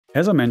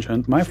As I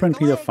mentioned, my friend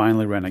Peter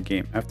finally ran a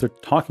game after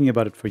talking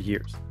about it for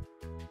years.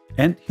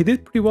 And he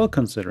did pretty well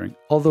considering,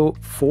 although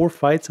 4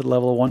 fights at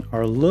level 1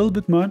 are a little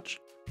bit much,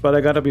 but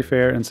I gotta be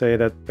fair and say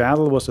that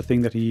battle was the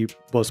thing that he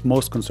was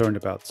most concerned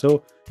about,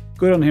 so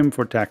good on him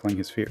for tackling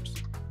his fears.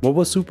 What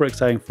was super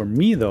exciting for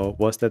me though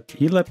was that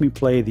he let me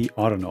play the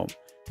Autognome,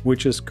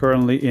 which is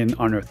currently in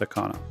Unearth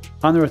Arcana.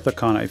 Unearth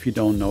Arcana, if you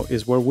don't know,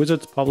 is where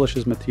Wizards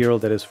publishes material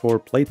that is for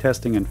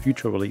playtesting and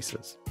future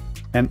releases.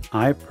 And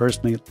I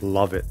personally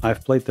love it.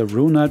 I've played the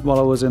Rune Knight while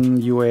I was in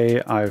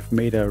UA, I've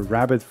made a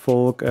Rabbit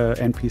Folk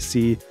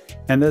NPC,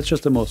 and that's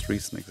just the most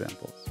recent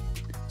examples.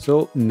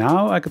 So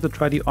now I get to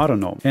try the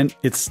Autognome, and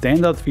its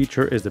standout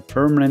feature is the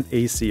permanent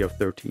AC of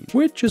 13,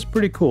 which is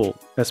pretty cool,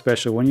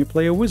 especially when you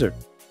play a wizard.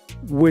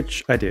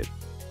 Which I did.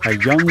 A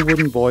young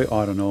wooden boy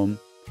Autognome,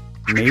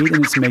 made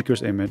in its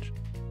maker's image,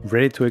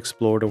 ready to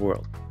explore the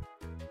world.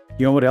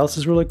 You know what else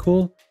is really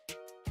cool?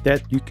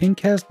 That you can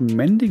cast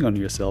Mending on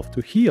yourself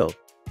to heal.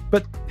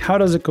 But how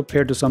does it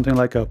compare to something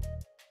like a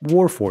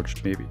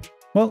Warforged maybe?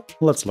 Well,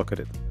 let's look at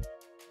it.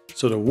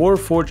 So the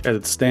Warforged at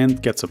its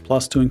stand gets a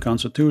 +2 in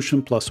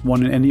Constitution,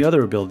 +1 in any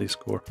other ability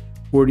score,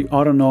 where the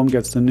Autognome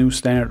gets the new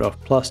standard of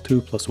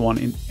 +2/+1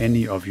 in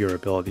any of your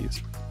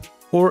abilities,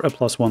 or a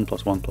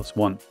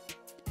 +1/+1/+1.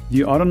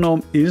 The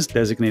Autognome is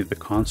designated the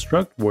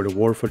construct, where the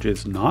Warforged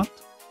is not,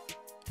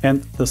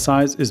 and the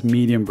size is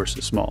medium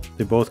versus small.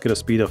 They both get a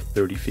speed of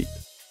 30 feet.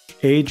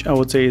 Age, I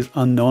would say, is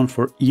unknown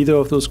for either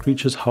of those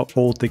creatures how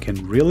old they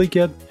can really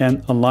get,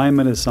 and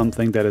alignment is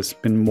something that has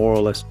been more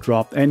or less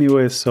dropped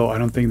anyway, so I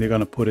don't think they're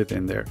gonna put it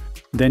in there.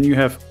 Then you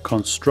have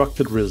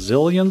constructed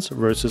resilience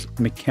versus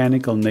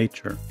mechanical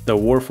nature. The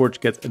Warforged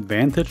gets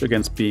advantage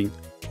against being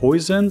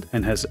poisoned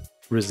and has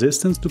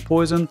resistance to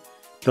poison,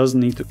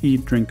 doesn't need to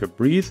eat, drink, or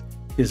breathe,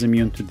 is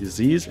immune to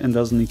disease, and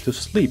doesn't need to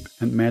sleep,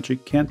 and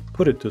magic can't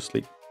put it to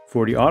sleep.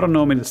 For the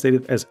Autognome, it is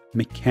stated as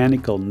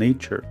mechanical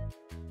nature.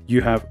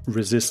 You have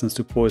resistance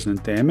to poison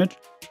and damage,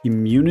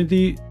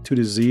 immunity to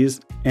disease,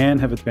 and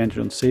have advantage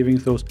on saving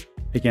throws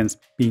against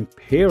being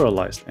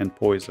paralyzed and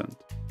poisoned.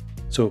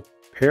 So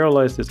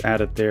paralyzed is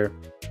added there,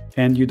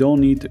 and you don't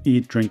need to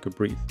eat, drink, or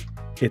breathe.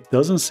 It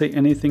doesn't say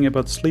anything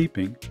about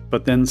sleeping,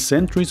 but then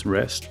Sentry's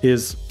Rest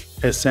is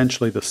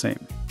essentially the same.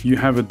 You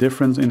have a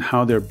difference in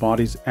how their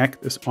bodies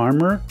act as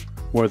armor,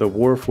 where the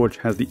Warforged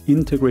has the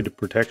integrated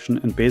protection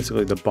and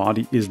basically the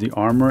body is the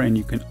armor and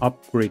you can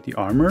upgrade the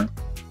armor.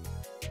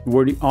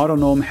 Where the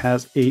Autognome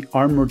has a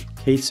armored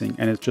casing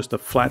and it's just a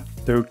flat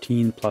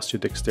 13 plus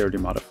your dexterity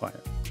modifier.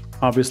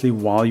 Obviously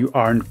while you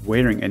aren't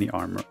wearing any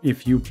armor.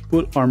 If you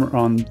put armor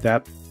on,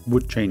 that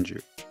would change you.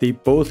 They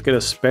both get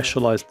a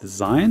specialized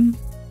design,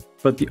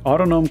 but the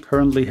Autognome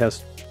currently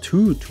has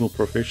 2 tool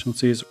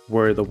proficiencies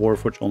where the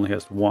Warforged only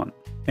has 1.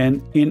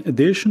 And in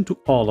addition to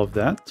all of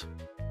that,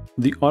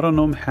 the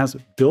Autognome has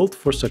Built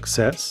for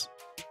Success,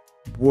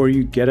 where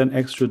you get an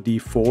extra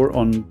d4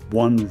 on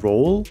 1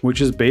 roll, which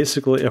is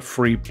basically a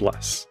free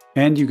bless.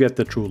 And you get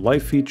the True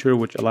Life feature,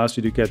 which allows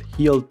you to get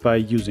healed by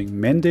using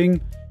Mending,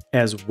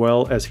 as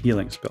well as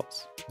healing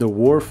spells. The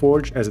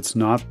Warforged, as it's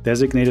not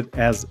designated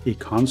as a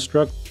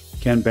construct,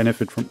 can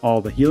benefit from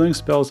all the healing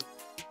spells,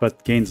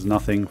 but gains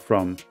nothing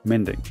from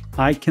Mending.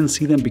 I can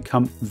see them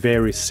become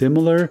very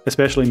similar,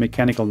 especially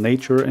mechanical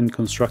nature and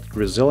constructed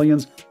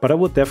resilience, but I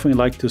would definitely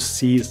like to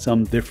see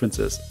some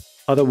differences.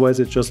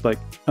 Otherwise, it's just like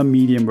a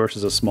medium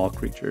versus a small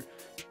creature,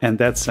 and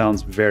that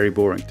sounds very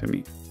boring to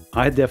me.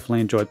 I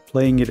definitely enjoyed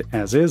playing it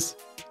as is,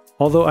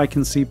 although I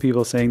can see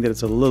people saying that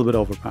it's a little bit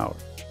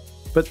overpowered.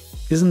 But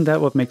isn't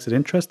that what makes it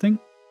interesting?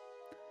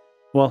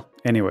 Well,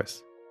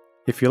 anyways,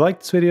 if you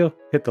liked this video,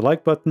 hit the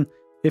like button.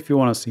 If you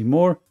want to see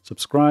more,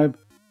 subscribe.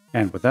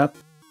 And with that,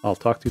 I'll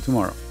talk to you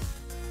tomorrow.